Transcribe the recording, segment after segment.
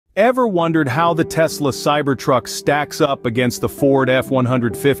Ever wondered how the Tesla Cybertruck stacks up against the Ford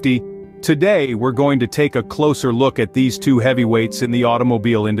F-150? Today, we're going to take a closer look at these two heavyweights in the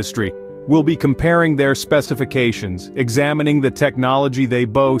automobile industry. We'll be comparing their specifications, examining the technology they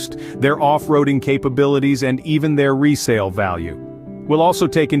boast, their off-roading capabilities, and even their resale value. We'll also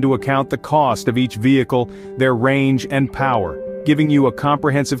take into account the cost of each vehicle, their range and power, giving you a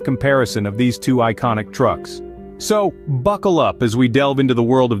comprehensive comparison of these two iconic trucks. So, buckle up as we delve into the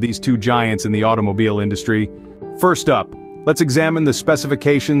world of these two giants in the automobile industry. First up, let's examine the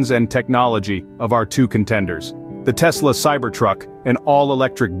specifications and technology of our two contenders. The Tesla Cybertruck, an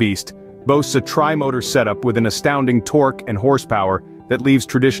all-electric beast, boasts a tri-motor setup with an astounding torque and horsepower that leaves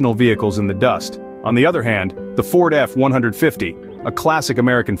traditional vehicles in the dust. On the other hand, the Ford F-150, a classic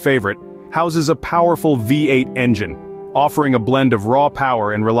American favorite, houses a powerful V8 engine, offering a blend of raw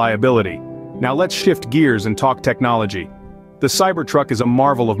power and reliability. Now let's shift gears and talk technology. The Cybertruck is a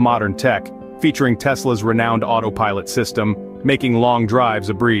marvel of modern tech, featuring Tesla's renowned autopilot system, making long drives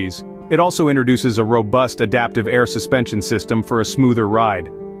a breeze. It also introduces a robust adaptive air suspension system for a smoother ride.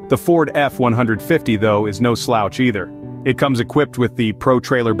 The Ford F-150, though, is no slouch either. It comes equipped with the Pro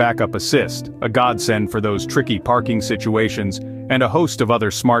Trailer Backup Assist, a godsend for those tricky parking situations, and a host of other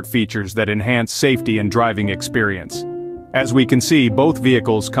smart features that enhance safety and driving experience. As we can see, both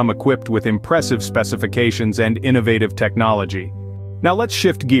vehicles come equipped with impressive specifications and innovative technology. Now let's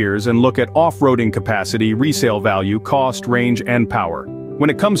shift gears and look at off-roading capacity, resale value, cost, range, and power. When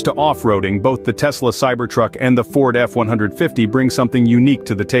it comes to off-roading, both the Tesla Cybertruck and the Ford F-150 bring something unique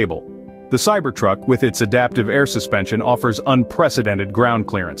to the table. The Cybertruck, with its adaptive air suspension, offers unprecedented ground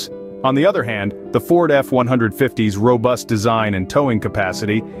clearance. On the other hand, the Ford F-150's robust design and towing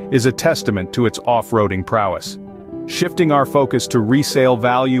capacity is a testament to its off-roading prowess. Shifting our focus to resale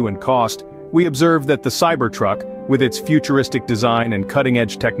value and cost, we observe that the Cybertruck, with its futuristic design and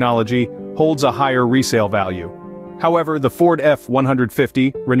cutting-edge technology, holds a higher resale value. However, the Ford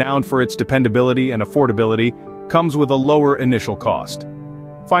F-150, renowned for its dependability and affordability, comes with a lower initial cost.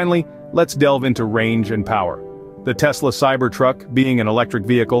 Finally, let's delve into range and power. The Tesla Cybertruck, being an electric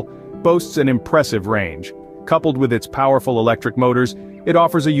vehicle, boasts an impressive range. Coupled with its powerful electric motors, it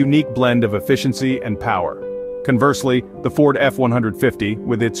offers a unique blend of efficiency and power. Conversely, the Ford F-150,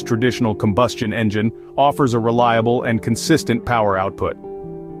 with its traditional combustion engine, offers a reliable and consistent power output.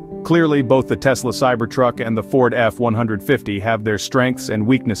 Clearly, both the Tesla Cybertruck and the Ford F-150 have their strengths and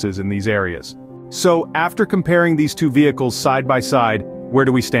weaknesses in these areas. So, after comparing these two vehicles side by side, where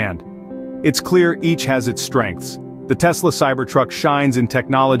do we stand? It's clear each has its strengths. The Tesla Cybertruck shines in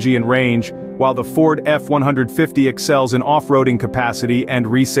technology and range, while the Ford F-150 excels in off-roading capacity and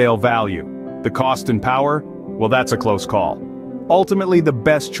resale value. The cost and power? Well, that's a close call. Ultimately, the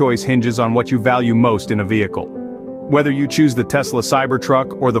best choice hinges on what you value most in a vehicle. Whether you choose the Tesla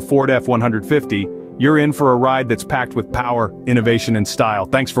Cybertruck or the Ford F-150, you're in for a ride that's packed with power, innovation, and style.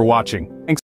 Thanks for watching.